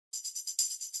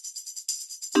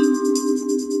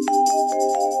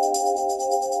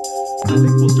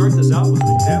think we'll start this out with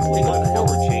an example of what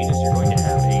forward changes. You're going to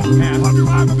have a path.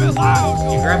 I'm a bit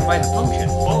loud! You grab it by the function.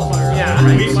 Qualifier. Yeah,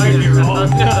 Right. we might be wrong.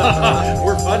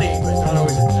 We're funny, but not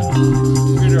always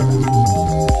intentional. We're gonna do our best.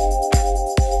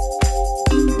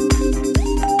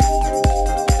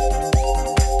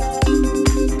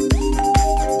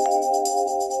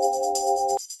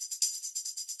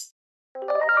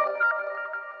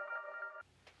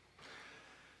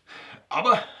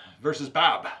 ABBA versus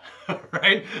BAB,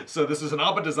 right? So this is an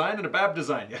ABBA design and a BAB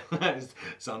design. Yeah,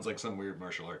 sounds like some weird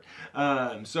martial art.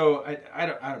 So I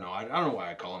don't know. I don't know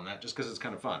why I call them that, just because it's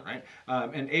kind of fun, right?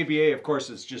 And ABA, of course,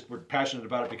 is just, we're passionate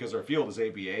about it because our field is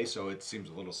ABA, so it seems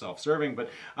a little self-serving. But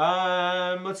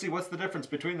let's see, what's the difference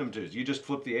between them two? You just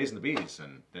flip the A's and the B's,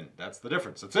 and then that's the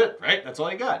difference. That's it, right? That's all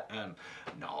you got.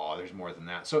 No, there's more than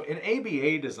that. So an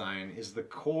ABA design is the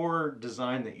core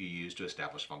design that you use to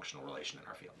establish functional relation in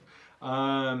our field.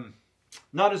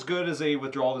 Not as good as a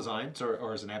withdrawal design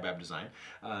or as an ABAB design.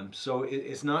 So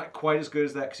it's not quite as good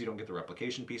as that because you don't get the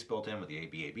replication piece built in with the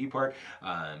ABAB part,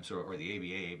 or the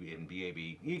ABA and BAB.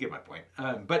 You get my point.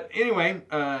 But anyway,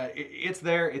 it's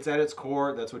there. It's at its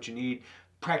core. That's what you need.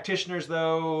 Practitioners,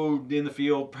 though, in the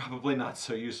field, probably not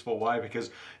so useful. Why?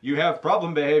 Because you have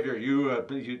problem behavior.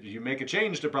 You make a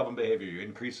change to problem behavior. You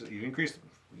increase.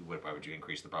 Why would you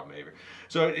increase the problem behavior?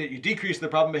 So you decrease the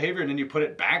problem behavior, and then you put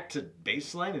it back to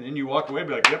baseline, and then you walk away and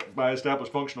be like, yep, I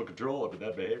established functional control over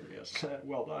that behavior. Yes,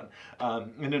 well done.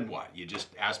 And then what? You just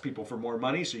ask people for more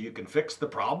money so you can fix the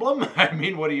problem? I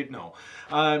mean, what do you know?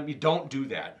 You don't do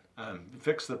that.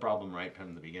 Fix the problem right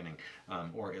from the beginning,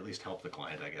 or at least help the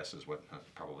client, I guess, is what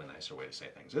probably a nicer way to say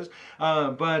things is.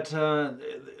 But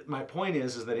my point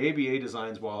is that ABA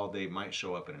designs, while they might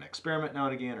show up in an experiment now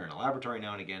and again or in a laboratory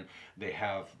now and again, they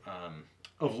have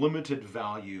of limited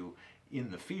value in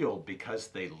the field because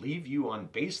they leave you on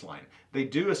baseline. They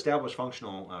do establish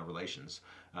functional relations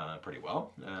pretty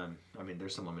well. I mean,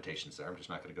 there's some limitations there. I'm just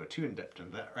not going to go too in-depth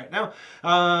into that right now.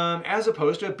 As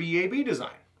opposed to a BAB design,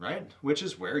 right? Which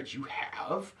is where you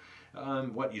have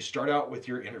you start out with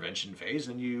your intervention phase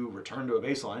and you return to a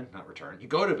baseline, not return, you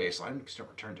go to baseline, you don't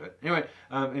return to it. Anyway,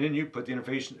 and then you put the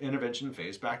intervention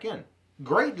phase back in.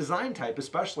 Great design type,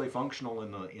 especially functional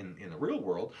in the real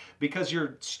world, because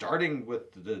you're starting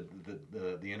with the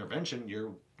intervention.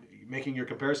 You're making your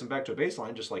comparison back to a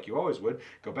baseline just like you always would.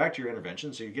 Go back to your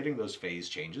intervention, so you're getting those phase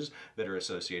changes that are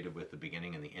associated with the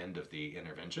beginning and the end of the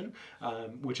intervention,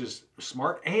 which is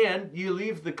smart. And you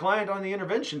leave the client on the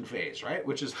intervention phase, right?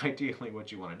 Which is ideally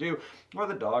what you want to do, or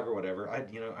the dog or whatever.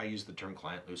 I use the term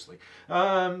client loosely.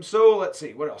 So let's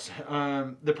see, what else?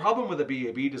 The problem with a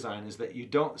BAB design is that you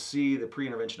don't see the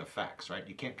pre-intervention effects, right?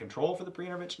 You can't control for the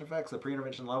pre-intervention effects, the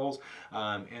pre-intervention levels,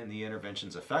 and the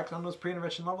intervention's effect on those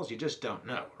pre-intervention levels. You just don't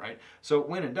know, right? So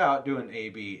when in doubt, do an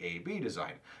ABAB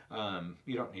design.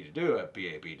 You don't need to do a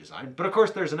BAB design. But of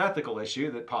course, there's an ethical issue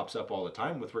that pops up all the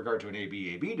time with regard to an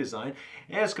ABAB design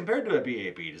as compared to a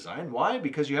BAB design. Why?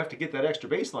 Because you have to get that extra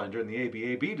baseline during the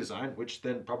ABAB design, which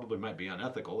then probably might be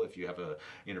unethical if you have an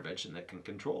intervention that can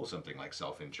control something like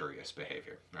self-injurious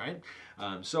behavior, right?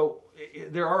 So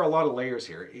there are a lot of layers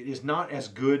here. It is not as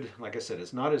good, like I said,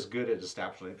 it's not as good at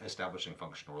establishing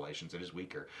functional relations. It is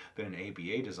weaker than an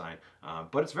ABA design,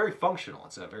 but it's very functional.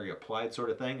 It's a very applied sort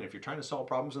of thing, and if you're trying to solve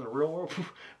problems in the real world,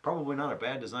 probably not a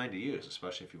bad design to use,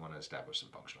 especially if you want to establish some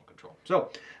functional control.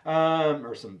 So,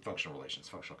 or some functional relations,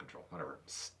 functional control, whatever.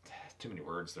 It's too many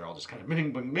words. They're all just kind of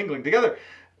mingling together.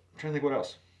 I'm trying to think what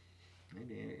else.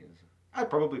 Maybe I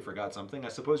probably forgot something. I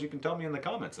suppose you can tell me in the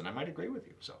comments, and I might agree with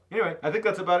you. So anyway, I think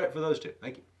that's about it for those two.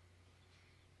 Thank you.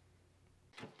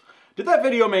 Did that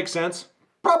video make sense?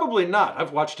 Probably not.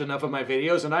 I've watched enough of my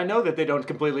videos and I know that they don't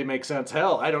completely make sense.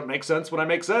 Hell, I don't make sense when I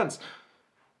make sense.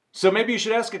 So maybe you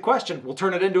should ask a question. We'll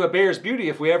turn it into a bear's beauty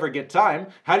if we ever get time.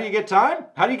 How do you get time?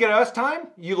 How do you get us time?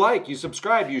 You like, you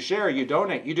subscribe, you share, you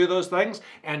donate, you do those things,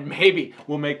 and maybe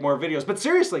we'll make more videos. But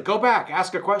seriously, go back,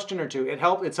 ask a question or two.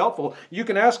 It's helpful. You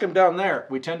can ask them down there.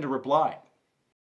 We tend to reply.